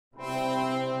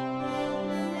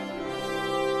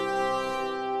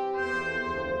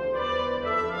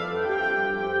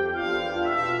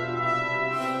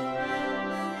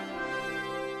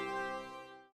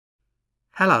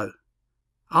Hello,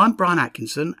 I'm Bryan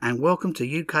Atkinson and welcome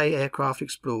to UK Aircraft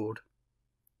Explored.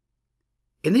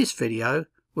 In this video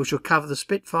we shall cover the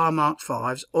Spitfire Mk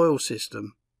V's oil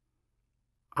system.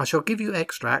 I shall give you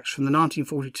extracts from the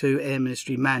 1942 Air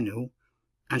Ministry manual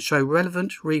and show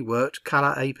relevant reworked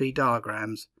colour AP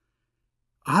diagrams.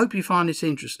 I hope you find this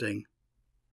interesting.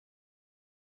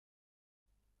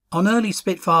 On early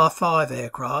Spitfire 5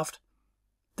 aircraft,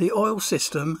 the oil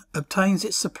system obtains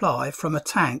its supply from a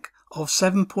tank of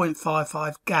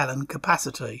 7.55 gallon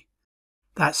capacity.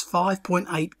 That's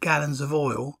 5.8 gallons of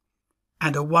oil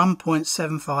and a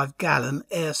 1.75 gallon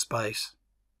airspace.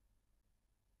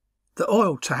 The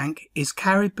oil tank is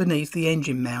carried beneath the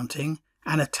engine mounting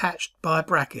and attached by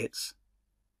brackets.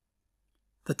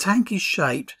 The tank is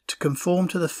shaped to conform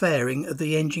to the fairing of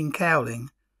the engine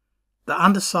cowling, the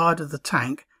underside of the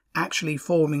tank actually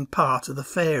forming part of the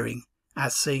fairing,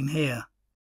 as seen here.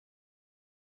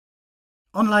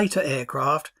 On later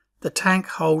aircraft, the tank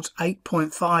holds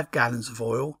 8.5 gallons of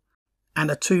oil and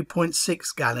a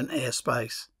 2.6 gallon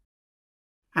airspace,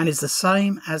 and is the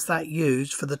same as that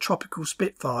used for the tropical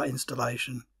Spitfire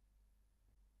installation.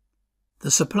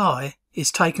 The supply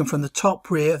is taken from the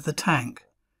top rear of the tank,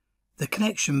 the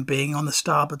connection being on the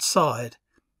starboard side,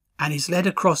 and is led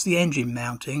across the engine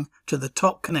mounting to the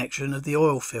top connection of the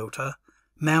oil filter,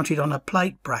 mounted on a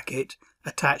plate bracket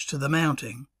attached to the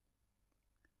mounting.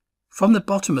 From the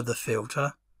bottom of the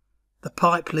filter, the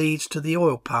pipe leads to the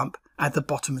oil pump at the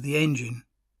bottom of the engine.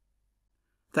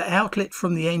 The outlet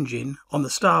from the engine on the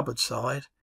starboard side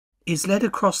is led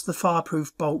across the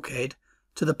fireproof bulkhead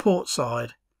to the port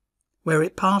side, where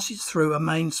it passes through a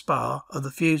main spar of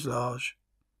the fuselage.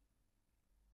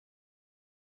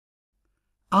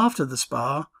 After the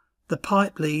spar, the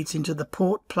pipe leads into the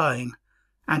port plane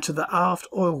and to the aft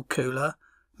oil cooler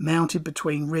mounted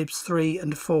between ribs 3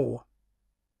 and 4.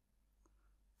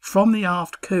 From the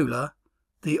aft cooler,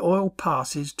 the oil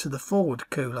passes to the forward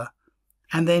cooler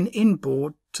and then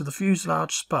inboard to the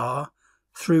fuselage spar,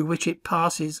 through which it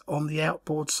passes on the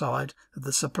outboard side of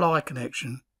the supply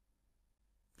connection.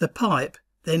 The pipe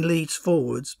then leads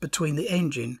forwards between the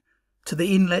engine to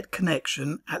the inlet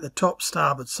connection at the top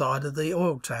starboard side of the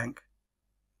oil tank.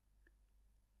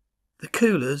 The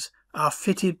coolers are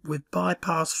fitted with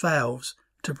bypass valves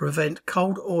to prevent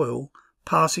cold oil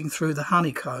passing through the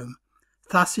honeycomb,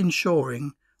 thus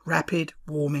ensuring rapid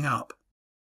warming up.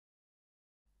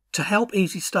 To help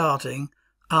easy starting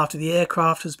after the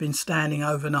aircraft has been standing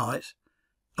overnight,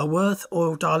 a Worth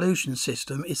oil dilution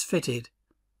system is fitted.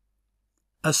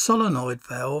 A solenoid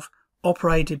valve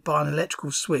operated by an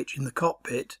electrical switch in the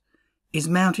cockpit is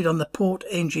mounted on the port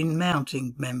engine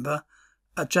mounting member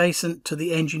adjacent to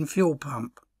the engine fuel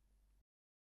pump.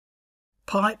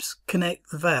 Pipes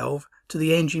connect the valve to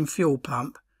the engine fuel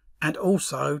pump and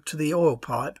also to the oil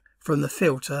pipe from the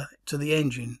filter to the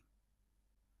engine.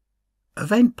 A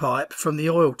vent pipe from the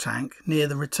oil tank near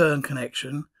the return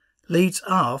connection leads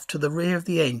aft to the rear of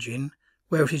the engine,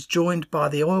 where it is joined by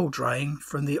the oil drain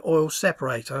from the oil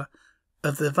separator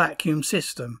of the vacuum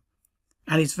system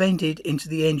and is vented into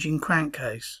the engine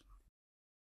crankcase.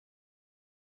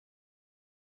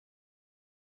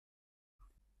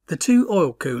 The two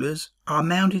oil coolers are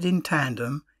mounted in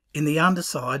tandem in the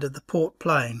underside of the port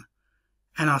plane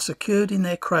and are secured in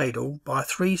their cradle by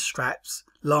 3 straps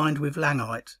lined with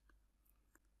langite.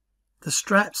 The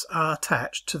straps are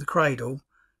attached to the cradle,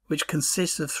 which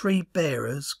consists of 3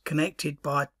 bearers connected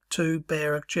by 2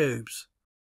 bearer tubes,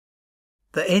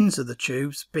 the ends of the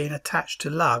tubes being attached to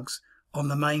lugs on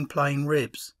the main plane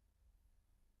ribs.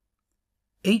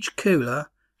 Each cooler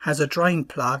has a drain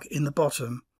plug in the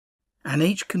bottom, and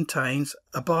each contains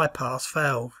a bypass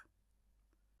valve.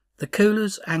 The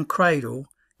coolers and cradle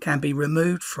can be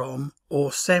removed from or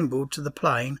assembled to the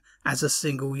plane as a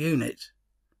single unit.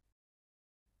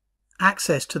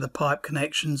 Access to the pipe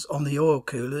connections on the oil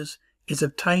coolers is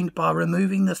obtained by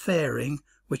removing the fairing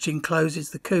which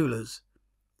encloses the coolers,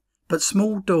 but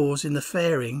small doors in the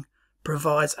fairing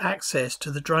provides access to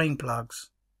the drain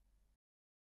plugs.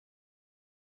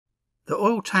 The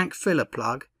oil tank filler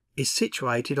plug is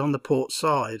situated on the port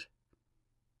side,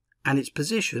 and its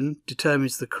position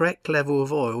determines the correct level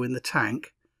of oil in the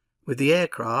tank, with the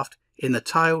aircraft in the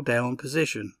tail down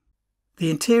position.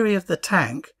 The interior of the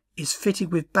tank is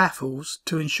fitted with baffles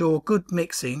to ensure good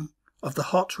mixing of the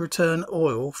hot return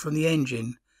oil from the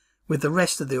engine with the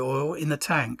rest of the oil in the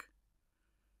tank.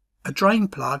 A drain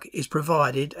plug is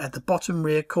provided at the bottom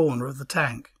rear corner of the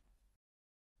tank.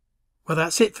 Well,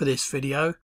 that's it for this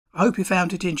video. I hope you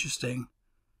found it interesting.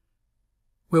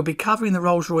 We'll be covering the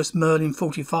Rolls-Royce Merlin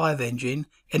 45 engine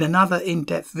in another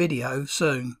in-depth video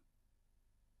soon.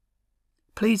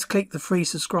 please click the free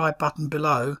subscribe button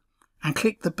below and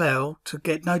click the bell to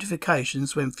get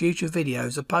notifications when future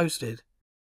videos are posted.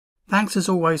 Thanks as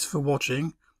always for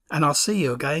watching, and I'll see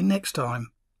you again next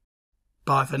time.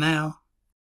 Bye for now.